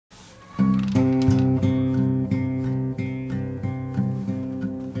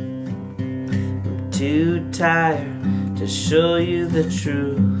too tired to show you the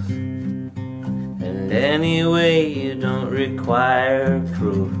truth. And anyway, you don't require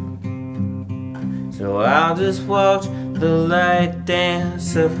proof. So I'll just watch the light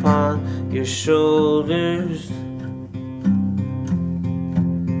dance upon your shoulders.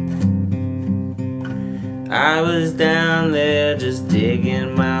 I was down there just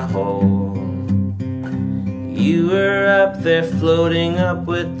digging my hole. You were up there floating up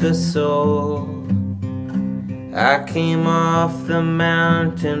with the soul. I came off the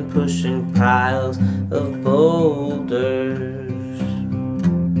mountain pushing piles of boulders.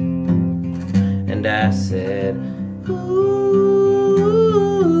 And I said, ooh,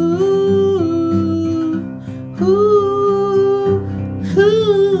 ooh, ooh,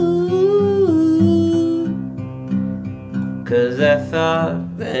 'cause I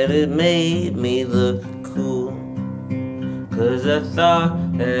thought that it made me look cool. 'Cause I thought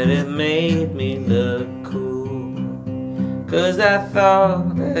that it made me look cool. 'Cause I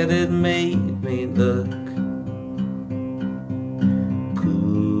thought that it made me look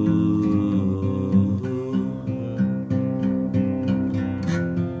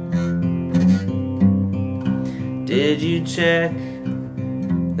Did you check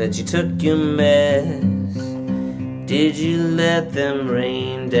that you took your meds? Did you let them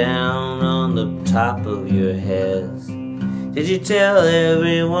rain down on the top of your heads? Did you tell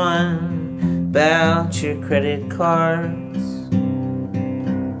everyone about your credit cards?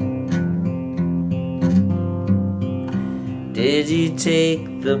 Did you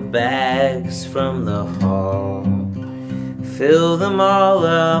take the bags from the hall? Fill them all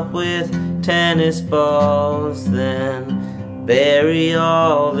up with tennis balls, then bury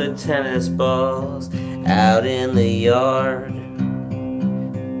all the tennis balls out in the yard.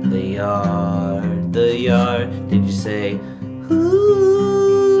 The yard, the yard. Did you say,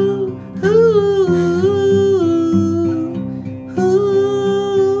 ooh, ooh, ooh,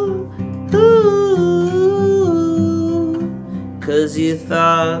 ooh, 'cause you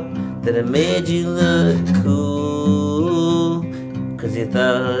thought that it made you look cool. 'Cause you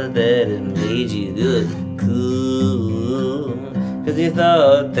thought that it made you look cool. 'Cause you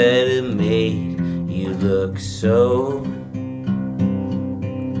thought that it made you look so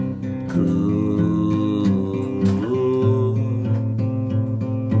cool.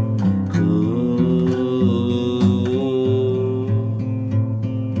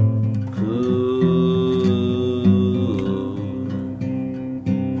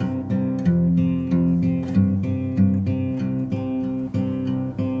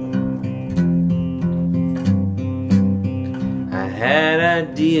 Had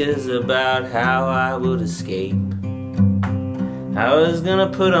ideas about how I would escape. I was gonna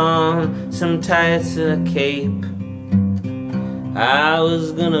put on some tights and a cape. I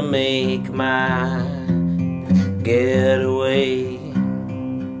was gonna make my getaway.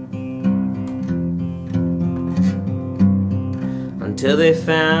 Until they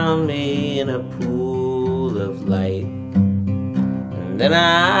found me in a pool of light. And then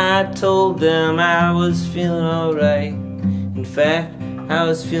I told them I was feeling alright. In fact, I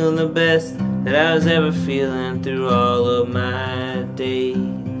was feeling the best that I was ever feeling through all of my days.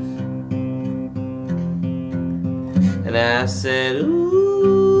 And I said,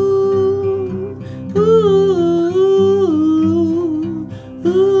 ooh, ooh,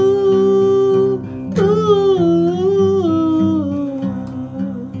 ooh, ooh,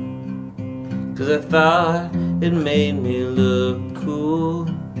 'cause I thought it made me look cool.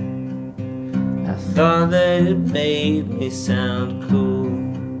 I thought that it made me sound cool.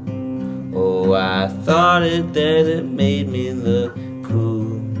 Oh, I thought that it made me look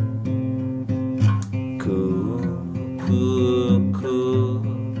cool. Cool, cool, cool,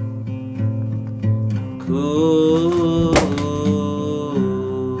 cool.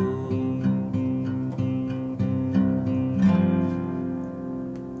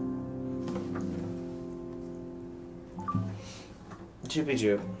 Chippy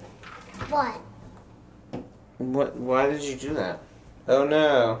Chip. What? What? Why did you do that? Oh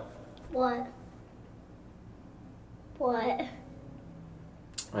no. What? What?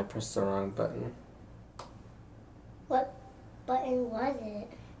 I pressed the wrong button. What button was it?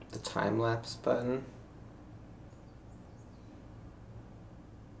 The time-lapse button.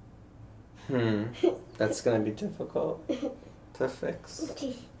 That's gonna be difficult to fix.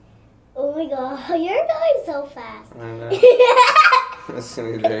 Oh my god, you're going so fast. I know. It's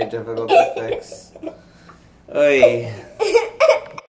gonna be very difficult to fix. Oy.